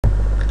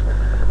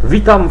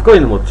Witam w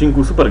kolejnym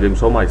odcinku Super Game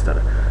Show Meister.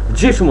 W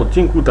dzisiejszym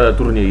odcinku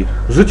teleturniej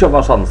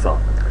Życiowa szansa.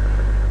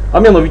 A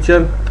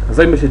mianowicie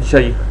zajmę się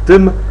dzisiaj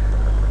tym,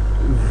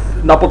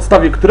 na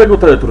podstawie którego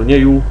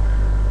teleturnieju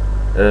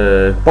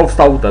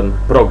powstał ten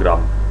program.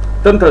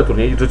 Ten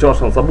teleturniej Życiowa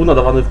szansa był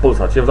nadawany w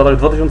Polsacie w latach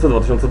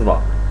 2000-2002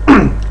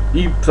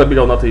 i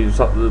przebiegał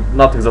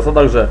na tych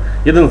zasadach, że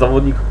jeden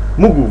zawodnik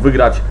mógł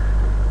wygrać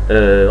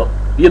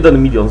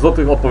 1 milion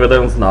złotych,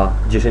 odpowiadając na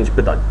 10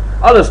 pytań.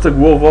 Ale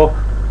szczegółowo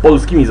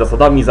polskimi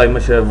zasadami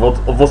zajmę się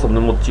w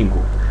osobnym odcinku.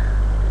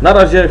 Na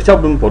razie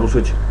chciałbym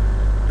poruszyć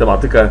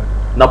tematykę,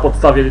 na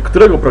podstawie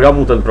którego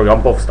programu ten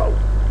program powstał.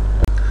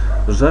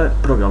 Że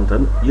program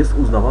ten jest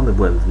uznawany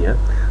błędnie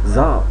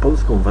za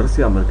polską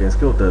wersję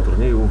amerykańskiego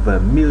teleturnieju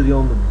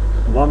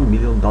 $1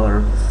 Million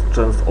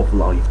Chance of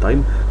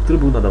Lifetime, który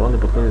był nadawany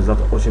pod koniec lat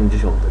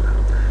 80.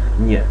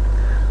 Nie.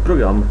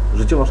 Program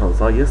Życiowa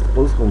szansa jest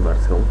polską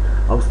wersją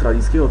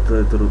australijskiego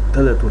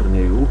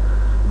teleturnieju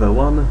The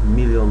 $1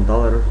 Million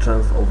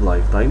Chance of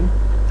Lifetime,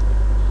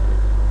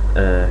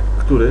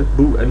 który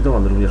był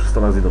emitowany również w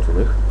Stanach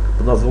Zjednoczonych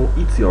pod nazwą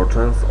It's Your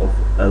Chance of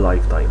a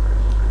Lifetime.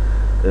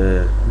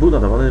 Był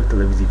nadawany w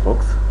telewizji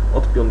Fox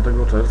od 5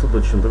 czerwca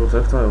do 10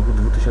 czerwca roku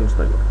 2000.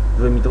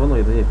 Wyemitowano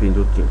jedynie 5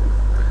 odcinków.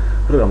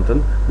 Program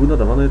ten był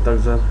nadawany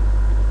także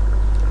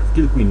w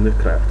kilku innych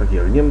krajach, takich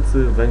jak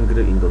Niemcy,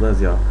 Węgry,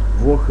 Indonezja,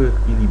 Włochy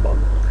i Liban.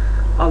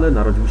 Ale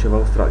narodził się w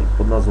Australii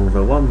pod nazwą The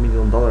 $1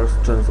 Million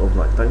Chance of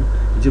Lifetime,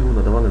 gdzie był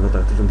nadawany w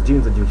latach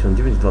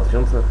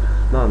 1999-2000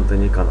 na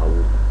antenie kanału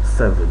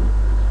 7.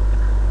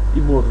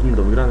 I było w nim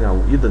do wygrania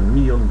 1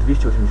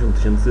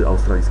 280 000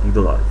 australijskich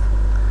dolarów.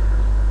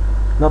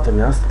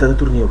 Natomiast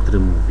teleturniej, o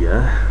którym mówię,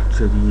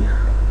 czyli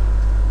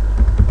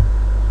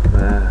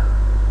The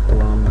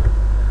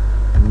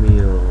 $1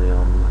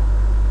 Million,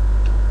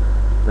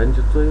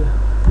 będzie tutaj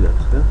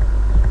chwileczkę.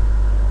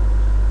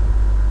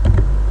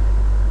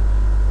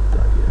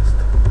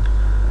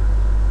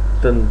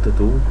 Ten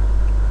tytuł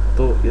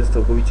to jest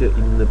całkowicie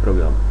inny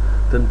program.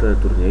 Ten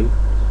teleturniej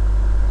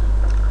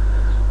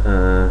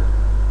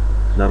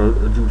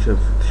narodził się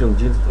w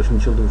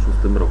 1986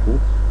 roku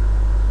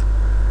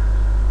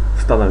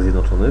w Stanach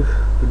Zjednoczonych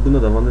i był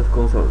nadawany w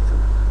konsorcjum.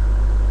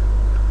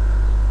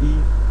 I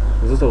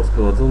został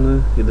sprowadzony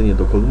jedynie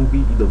do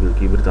Kolumbii i do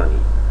Wielkiej Brytanii,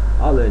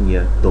 ale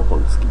nie do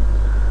Polski.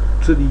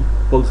 Czyli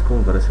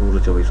polską wersją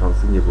życiowej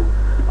szansy nie był.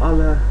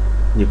 Ale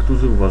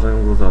niektórzy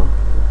uważają go za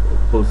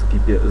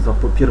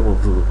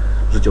pierwowzór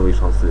życiowej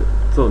szansy,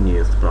 co nie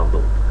jest prawdą.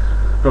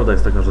 Prawda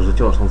jest taka, że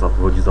życiowa szansa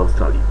pochodzi z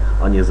Australii,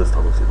 a nie ze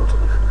Stanów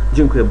Zjednoczonych.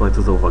 Dziękuję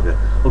bardzo za uwagę.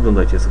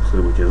 Oglądajcie,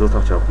 subskrybujcie,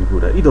 zostawcie łapki w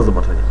górę i do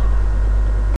zobaczenia.